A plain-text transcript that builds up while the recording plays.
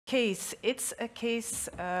case. It's a case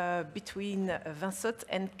between Vinçotte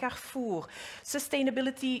and Carrefour.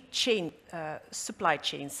 Sustainability chain, supply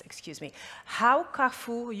chains, excuse me. How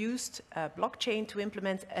Carrefour used blockchain to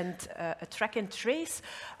implement a track and trace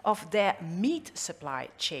of their meat supply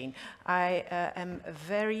chain. I am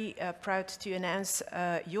very proud to announce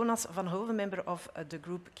Jonas Van Hove, member of the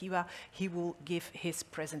group Kiwa. He will give his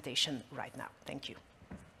presentation right now. Thank you.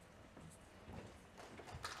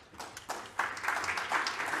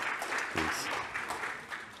 Thanks.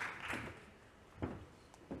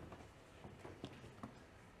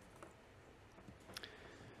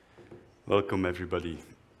 Welcome, everybody.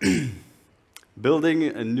 Building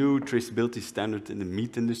a new traceability standard in the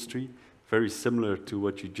meat industry, very similar to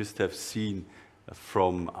what you just have seen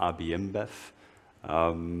from AB InBev.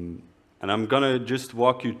 And I'm going to just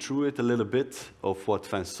walk you through it a little bit of what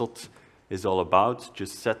Vinçotte is all about,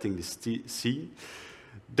 just setting the scene.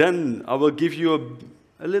 Then I will give you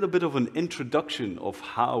a little bit of an introduction of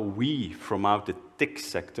how we, from out the TIC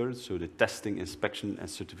sector, so the testing, inspection, and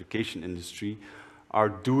certification industry, are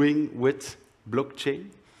doing with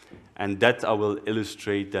blockchain. And that I will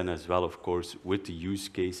illustrate then as well, of course, with the use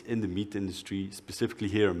case in the meat industry, specifically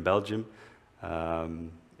here in Belgium.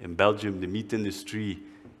 In Belgium, the meat industry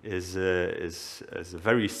is a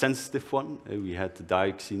very sensitive one. We had the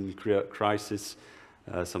dioxin crisis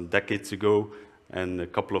some decades ago, and a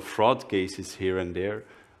couple of fraud cases here and there.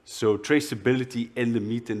 So traceability in the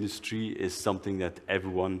meat industry is something that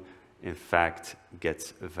everyone, in fact,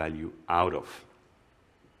 gets a value out of.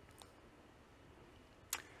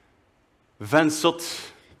 Vinçotte,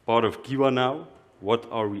 part of Kiwa now, what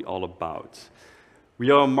are we all about?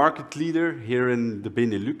 We are a market leader here in the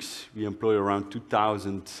Benelux. We employ around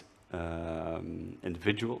 2,000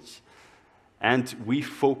 individuals, and we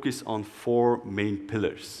focus on 4 main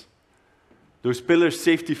pillars. Those pillars,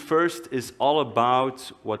 safety first, is all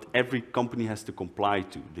about what every company has to comply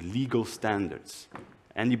to, the legal standards.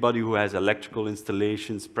 Anybody who has electrical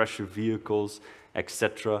installations, pressure vehicles,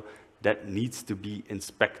 etc., that needs to be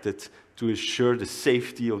inspected to ensure the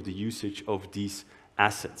safety of the usage of these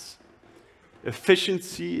assets.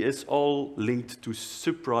 Efficiency is all linked to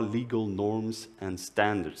supra-legal norms and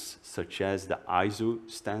standards, such as the ISO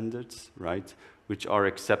standards, right, which are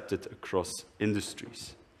accepted across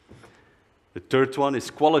industries. The third one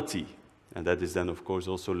is quality, and that is then, of course,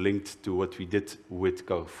 also linked to what we did with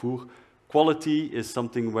Carrefour. Quality is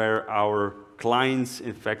something where our clients,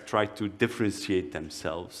 in fact, try to differentiate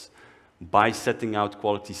themselves by setting out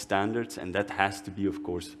quality standards, and that has to be, of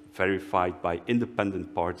course, verified by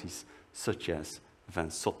independent parties such as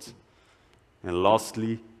Vinçotte. And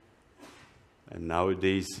lastly, and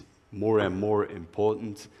nowadays more and more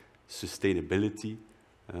important, sustainability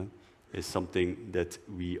is something that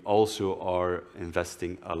we also are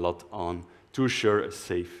investing a lot on to assure a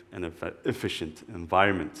safe and efficient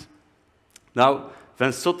environment. Now,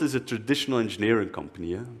 Vinçotte is a traditional engineering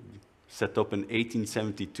company, set up in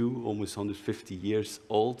 1872, almost 150 years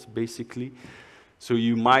old, basically. So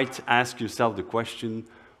you might ask yourself the question,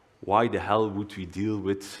 why the hell would we deal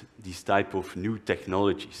with these type of new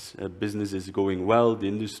technologies? Business is going well, the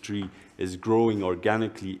industry is growing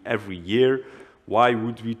organically every year. Why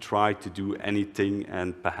would we try to do anything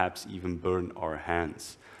and perhaps even burn our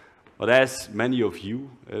hands? But as many of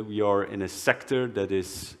you, we are in a sector that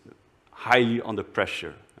is highly under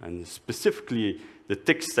pressure, and specifically the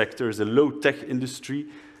tech sector is a low-tech industry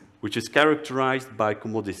which is characterized by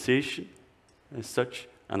commoditization as such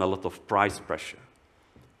and a lot of price pressure.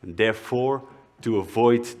 And therefore, to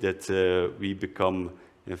avoid that we become,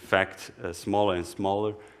 in fact, smaller and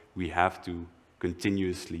smaller, we have to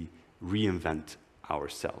continuously reinvent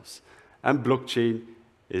ourselves. And blockchain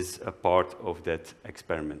is a part of that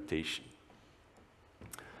experimentation.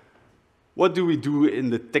 What do we do in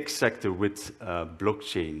the tech sector with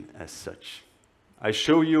blockchain as such? I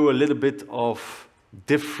show you a little bit of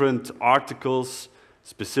different articles,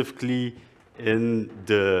 specifically in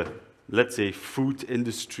the, let's say, food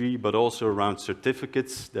industry, but also around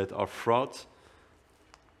certificates that are fraud.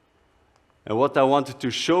 And what I wanted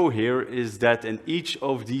to show here is that in each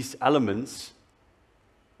of these elements,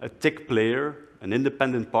 a tech player, an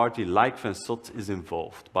independent party like Vinçotte is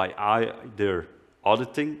involved by either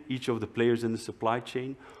auditing each of the players in the supply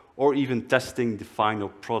chain or even testing the final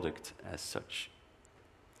product as such.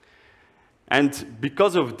 And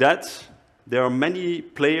because of that, there are many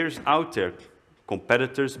players out there,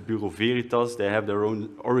 competitors, Bureau Veritas, they have their own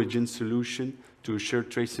origin solution to assure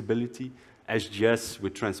traceability, SGS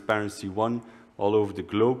with Transparency One all over the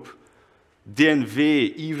globe.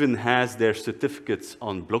 DNV even has their certificates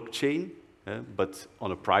on blockchain, but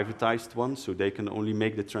on a privatized one, so they can only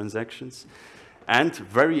make the transactions. And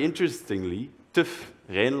very interestingly, TÜV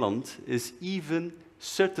Rijnland is even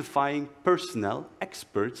certifying personnel,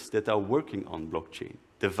 experts that are working on blockchain,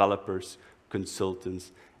 developers,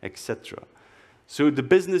 consultants, etc. So the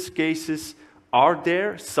business cases are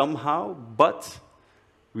there somehow, but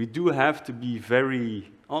we do have to be very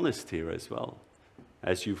honest here as well.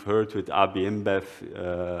 As you've heard with AB InBev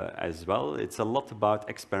as well, it's a lot about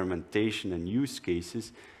experimentation and use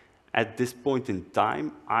cases. At this point in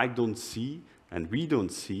time, I don't see, and we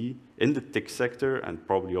don't see, in the tech sector, and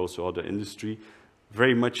probably also other industry,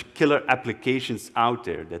 very much killer applications out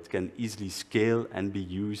there that can easily scale and be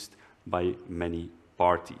used by many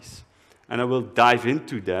parties. And I will dive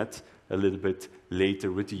into that a little bit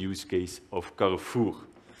later with the use case of Carrefour.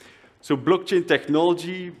 So blockchain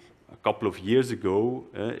technology, a couple of years ago,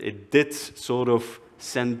 it did sort of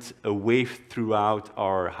send a wave throughout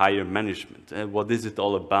our higher management. What is it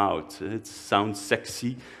all about? It sounds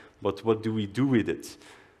sexy, but what do we do with it?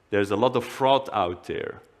 There's a lot of fraud out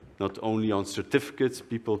there, not only on certificates,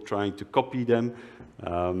 people trying to copy them.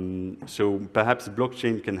 So perhaps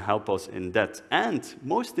blockchain can help us in that. And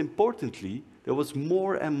most importantly, there was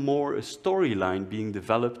more and more a storyline being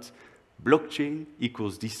developed. Blockchain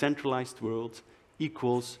equals decentralized world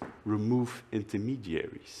equals remove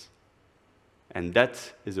intermediaries. And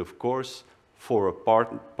that is, of course, for a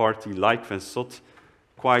party like Vinçotte,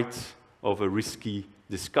 quite of a risky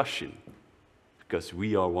discussion, because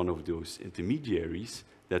we are one of those intermediaries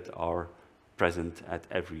that are present at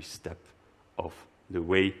every step of the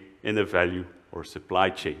way in a value or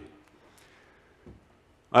supply chain.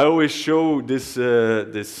 I always show this,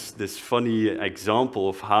 this funny example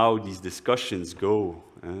of how these discussions go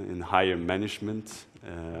in higher management,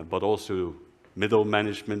 but also middle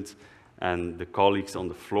management and the colleagues on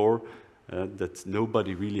the floor, that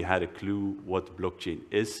nobody really had a clue what blockchain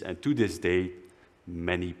is, and to this day,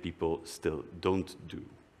 many people still don't do.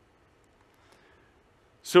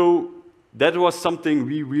 So that was something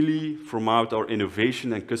we really, from our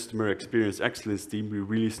innovation and customer experience excellence team, we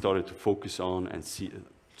really started to focus on and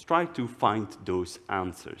try to find those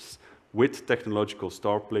answers. With technological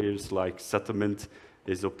star players like Settlemint,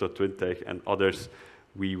 Isopta Twintech, and others,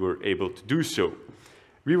 we were able to do so.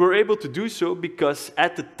 We were able to do so because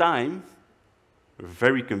at the time,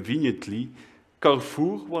 very conveniently,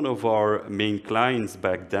 Carrefour, one of our main clients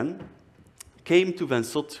back then, came to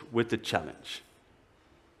Vinçotte with a challenge.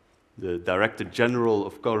 The Director General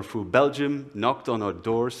of Carrefour Belgium knocked on our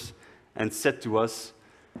doors and said to us,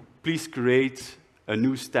 please create a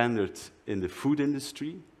new standard in the food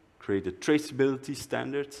industry, create a traceability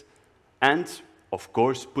standard, and, of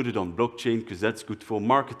course, put it on blockchain because that's good for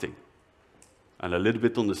marketing. And a little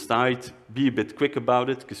bit on the side, be a bit quick about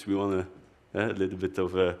it because we want a little bit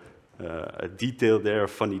of a detail there, a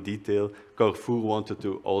funny detail. Carrefour wanted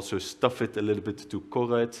to also stuff it a little bit to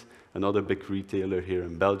Corrèze, another big retailer here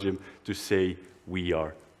in Belgium, to say we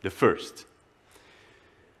are the first.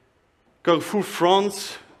 Carrefour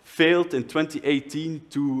France failed in 2018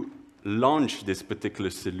 to launch this particular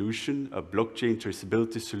solution, a blockchain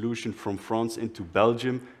traceability solution from France into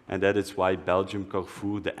Belgium, and that is why Belgium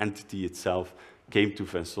Carrefour, the entity itself, came to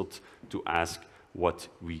Vinçotte to ask what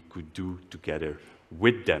we could do together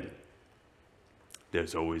with them.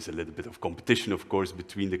 There's always a little bit of competition, of course,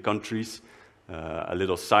 between the countries. A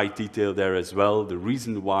little side detail there as well. The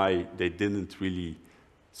reason why they didn't really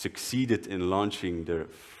succeeded in launching their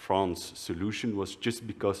France solution was just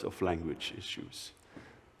because of language issues.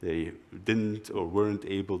 They didn't or weren't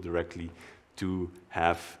able directly to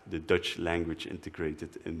have the Dutch language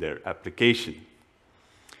integrated in their application.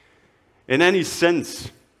 In any sense,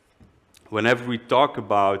 whenever we talk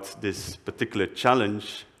about this particular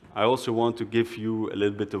challenge, I also want to give you a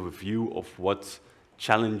little bit of a view of what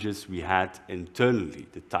challenges we had internally,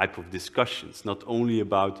 the type of discussions, not only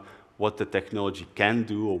about what the technology can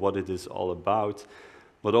do or what it is all about,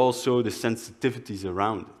 but also the sensitivities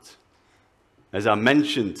around it. As I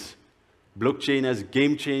mentioned, blockchain as a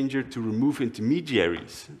game changer to remove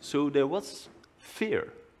intermediaries. So there was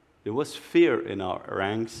fear. There was fear in our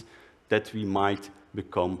ranks that we might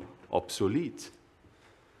become obsolete.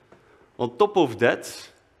 On top of that,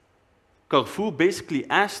 Carrefour basically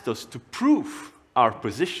asked us to prove our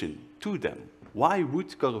position to them. Why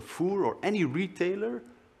would Carrefour or any retailer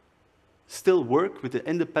still work with an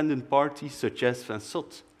independent party such as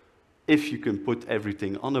Vinçotte if you can put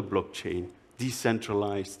everything on a blockchain,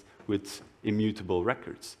 decentralized with immutable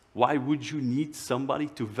records? Why would you need somebody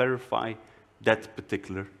to verify that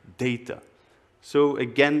particular data? So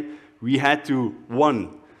again, we had to,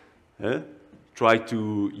 one, try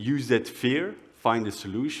to use that fear, find a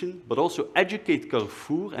solution, but also educate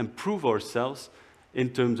Carrefour and prove ourselves in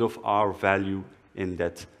terms of our value in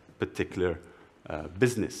that particular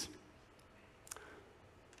business.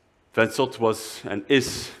 Vinçotte was and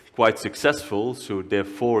is quite successful, so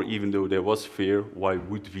therefore, even though there was fear, why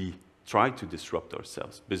would we try to disrupt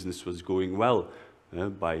ourselves? Business was going well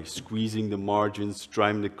by squeezing the margins,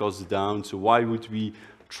 driving the costs down, so why would we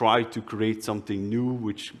try to create something new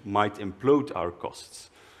which might implode our costs?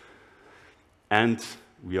 And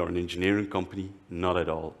we are an engineering company, not at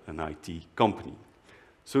all an IT company.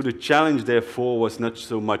 So the challenge, therefore, was not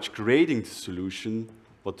so much creating the solution,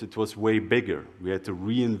 but it was way bigger. We had to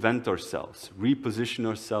reinvent ourselves, reposition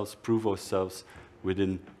ourselves, prove ourselves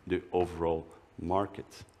within the overall market.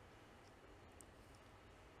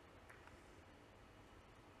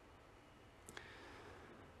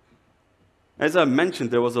 As I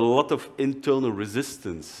mentioned, there was a lot of internal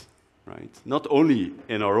resistance, right? Not only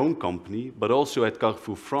in our own company, but also at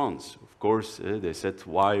Carrefour France. Of course, they said,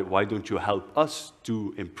 why don't you help us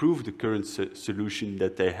to improve the current solution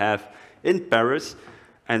that they have in Paris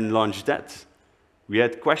and launch that? We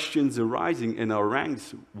had questions arising in our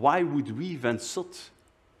ranks. Why would we, Vinçotte,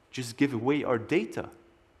 just give away our data?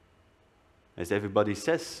 As everybody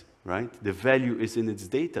says, right? The value is in its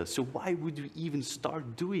data. So why would we even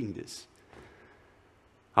start doing this?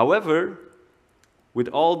 However, with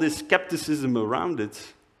all this skepticism around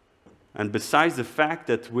it, and besides the fact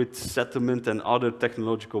that with Settlemint and other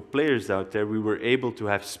technological players out there, we were able to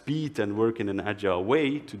have speed and work in an agile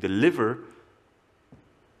way to deliver,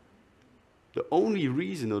 the only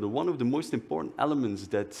reason, or one of the most important elements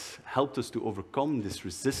that helped us to overcome this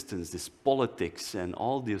resistance, this politics, and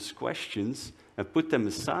all these questions, and put them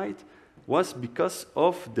aside, was because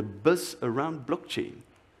of the buzz around blockchain.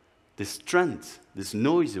 This trend, this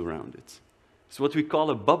noise around it. It's what we call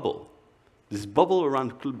a bubble. This bubble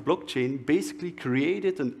around blockchain basically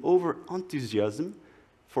created an over-enthusiasm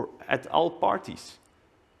at all parties.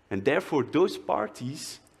 And therefore, those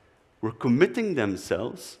parties were committing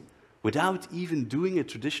themselves without even doing a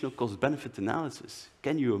traditional cost-benefit analysis.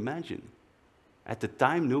 Can you imagine? At the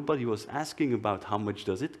time, nobody was asking about how much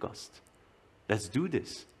does it cost. Let's do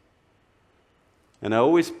this. And I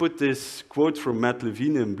always put this quote from Matt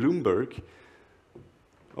Levine in Bloomberg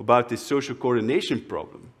about this social coordination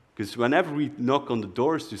problem. Because whenever we knock on the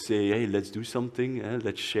doors to say, hey, let's do something,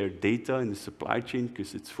 let's share data in the supply chain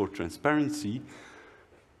because it's for transparency,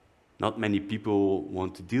 not many people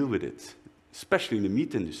want to deal with it, especially in the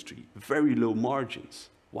meat industry. Very low margins.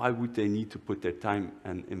 Why would they need to put their time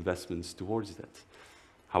and investments towards that?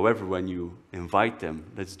 However, when you invite them,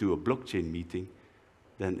 let's do a blockchain meeting,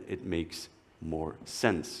 then it makes more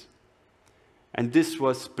sense. And this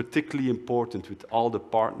was particularly important with all the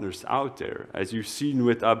partners out there. As you've seen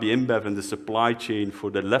with AB InBev and the supply chain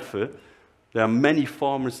for the Leffe, there are many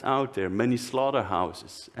farmers out there, many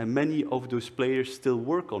slaughterhouses, and many of those players still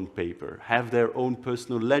work on paper, have their own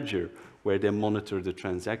personal ledger where they monitor the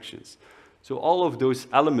transactions. So all of those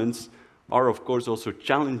elements are, of course, also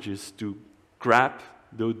challenges to grab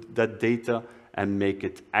that data and make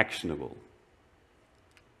it actionable.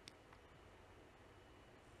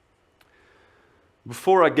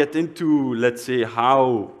 Before I get into, let's say,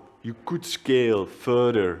 how you could scale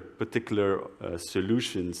further particular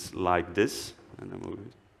solutions like this,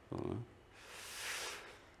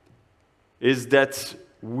 is that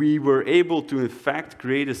we were able to, in fact,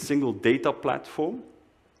 create a single data platform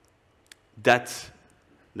that,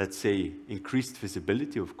 let's say, increased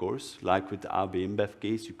visibility, of course. Like with the AB InBev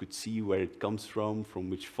case, you could see where it comes from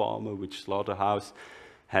which farmer, which slaughterhouse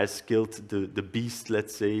has killed the beast,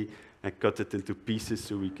 let's say, and cut it into pieces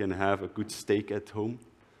so we can have a good steak at home.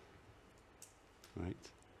 Right?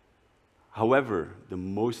 However, the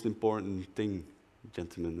most important thing,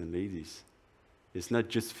 gentlemen and ladies, is not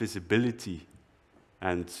just visibility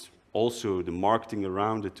and also the marketing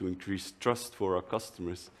around it to increase trust for our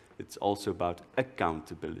customers. It's also about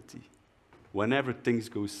accountability. Whenever things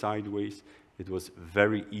go sideways, it was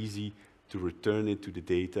very easy to return it to the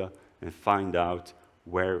data and find out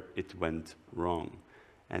where it went wrong.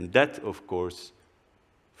 And that, of course,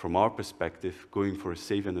 from our perspective, going for a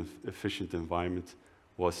safe and efficient environment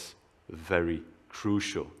was very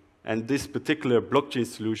crucial. And this particular blockchain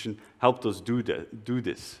solution helped us do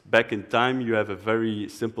this. Back in time, you have a very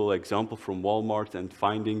simple example from Walmart and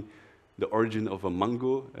finding the origin of a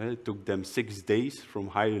mango. It took them 6 days from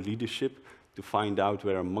higher leadership to find out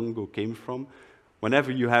where a mango came from.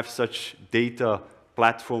 Whenever you have such data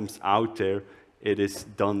platforms out there, it is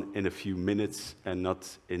done in a few minutes and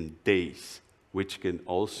not in days, which can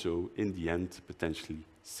also, in the end, potentially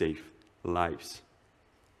save lives.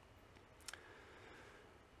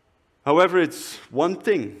 However, it's one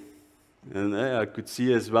thing And I could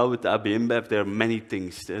see as well with the AB InBev, there are many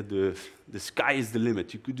things. The sky is the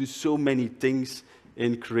limit. You could do so many things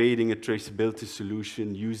in creating a traceability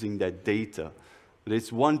solution using that data. But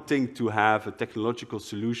it's one thing to have a technological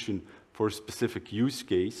solution for a specific use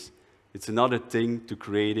case. It's another thing to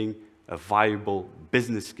creating a viable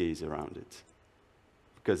business case around it.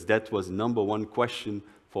 Because that was #1 question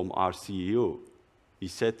from our CEO. He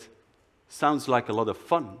said, sounds like a lot of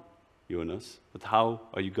fun, Jonas, but how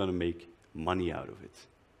are you going to make money out of it?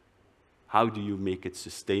 How do you make it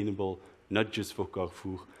sustainable, not just for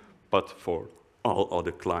Carrefour, but for all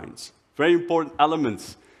other clients? Very important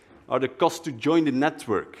elements are the cost to join the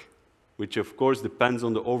network, which of course depends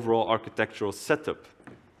on the overall architectural setup.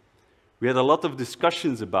 We had a lot of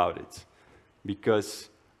discussions about it because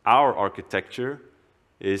our architecture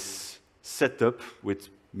is set up with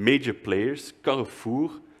major players,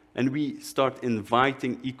 Carrefour, and we start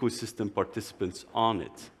inviting ecosystem participants on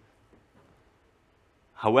it.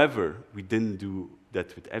 However, we didn't do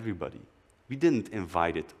that with everybody. We didn't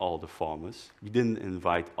invite all the farmers. We didn't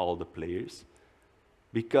invite all the players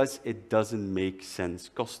because it doesn't make sense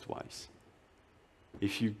cost-wise.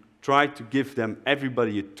 If you try to give them,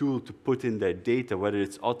 everybody, a tool to put in their data, whether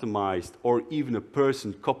it's automized or even a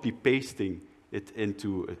person copy-pasting it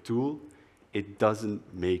into a tool, it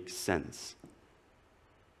doesn't make sense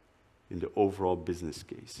in the overall business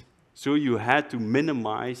case. So you had to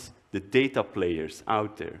minimize the data players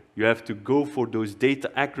out there. You have to go for those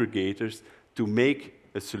data aggregators to make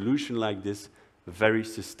a solution like this very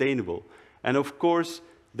sustainable. And of course,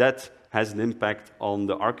 that has an impact on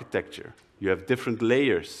the architecture. You have different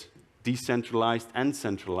layers, decentralized and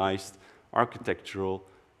centralized architectural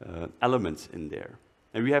elements in there.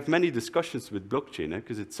 And we have many discussions with blockchain,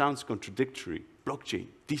 because it sounds contradictory. Blockchain,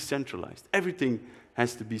 decentralized, everything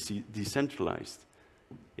has to be decentralized.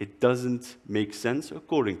 It doesn't make sense,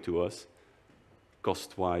 according to us,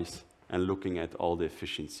 cost-wise, and looking at all the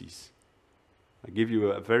efficiencies. I'll give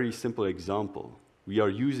you a very simple example. We are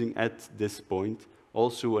using, at this point,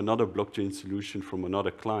 also another blockchain solution from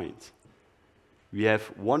another client. We have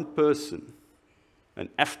one person, an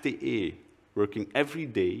FTE, working every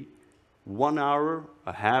day, 1 hour,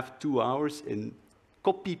 a half, 2 hours, in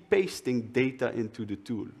copy-pasting data into the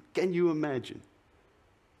tool. Can you imagine?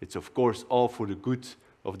 It's, of course, all for the good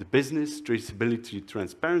of the business, traceability,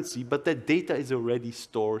 transparency, but that data is already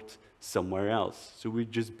stored somewhere else. So we're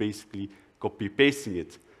just basically copy-pasting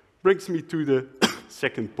it. Brings me to the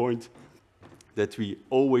second point, that we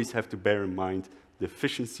always have to bear in mind the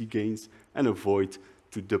efficiency gains and avoid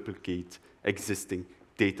to duplicate existing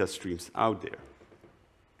data streams out there.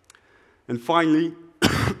 And finally,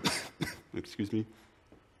 excuse me,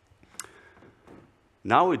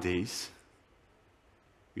 nowadays,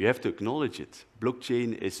 we have to acknowledge it.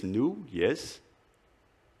 Blockchain is new, yes,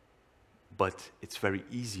 but it's very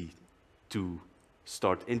easy to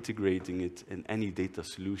start integrating it in any data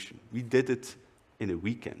solution. We did it in a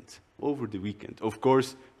weekend, over the weekend. Of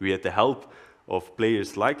course, we had the help of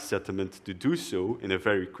players like Settlemint to do so in a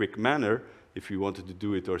very quick manner. If we wanted to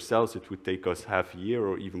do it ourselves, it would take us half a year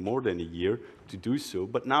or even more than a year to do so.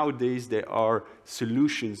 But nowadays, there are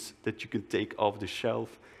solutions that you can take off the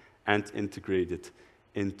shelf and integrate it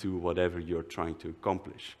into whatever you're trying to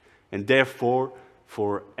accomplish. And therefore,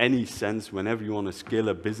 for any sense, whenever you want to scale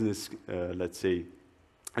a business, let's say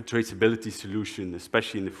a traceability solution,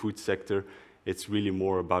 especially in the food sector, it's really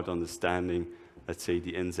more about understanding, let's say,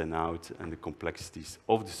 the ins and outs and the complexities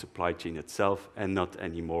of the supply chain itself, and not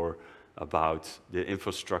anymore about the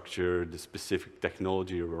infrastructure, the specific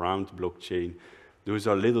technology around blockchain. Those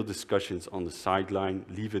are little discussions on the sideline.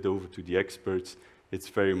 Leave it over to the experts. It's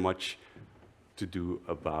very much to do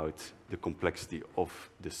about the complexity of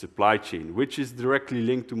the supply chain, which is directly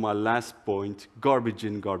linked to my last point, garbage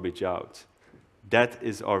in, garbage out. That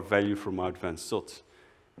is our value from our Vinçotte.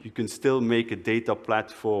 You can still make a data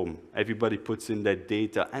platform. Everybody puts in that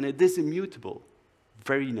data, and it is immutable.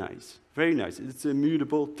 Very nice, very nice. It's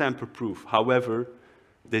immutable, tamper-proof. However,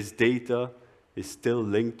 this data is still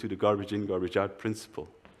linked to the garbage in, garbage out principle.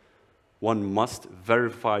 One must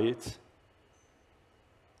verify it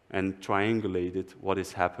and triangulate it, what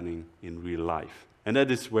is happening in real life. And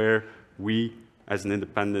that is where we, as an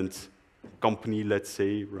independent company, let's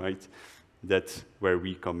say, right, that's where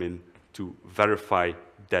we come in to verify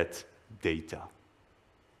that data.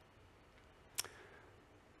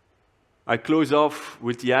 I close off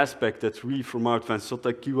with the aspect that we, from our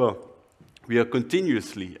Vinçotte Kiwa, we are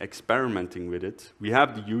continuously experimenting with it. We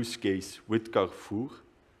have the use case with Carrefour,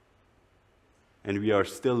 and we are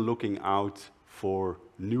still looking out for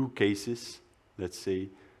new cases, let's say,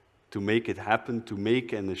 to make it happen, to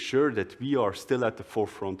make and assure that we are still at the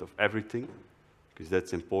forefront of everything, because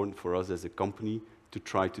that's important for us as a company to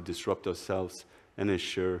try to disrupt ourselves and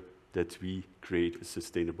ensure that we create a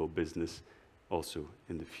sustainable business also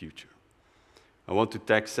in the future. I want to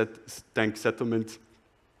thank Settlemint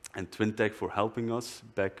and Twintech for helping us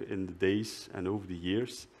back in the days and over the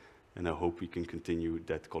years, and I hope we can continue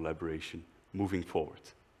that collaboration moving forward.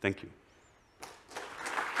 Thank you.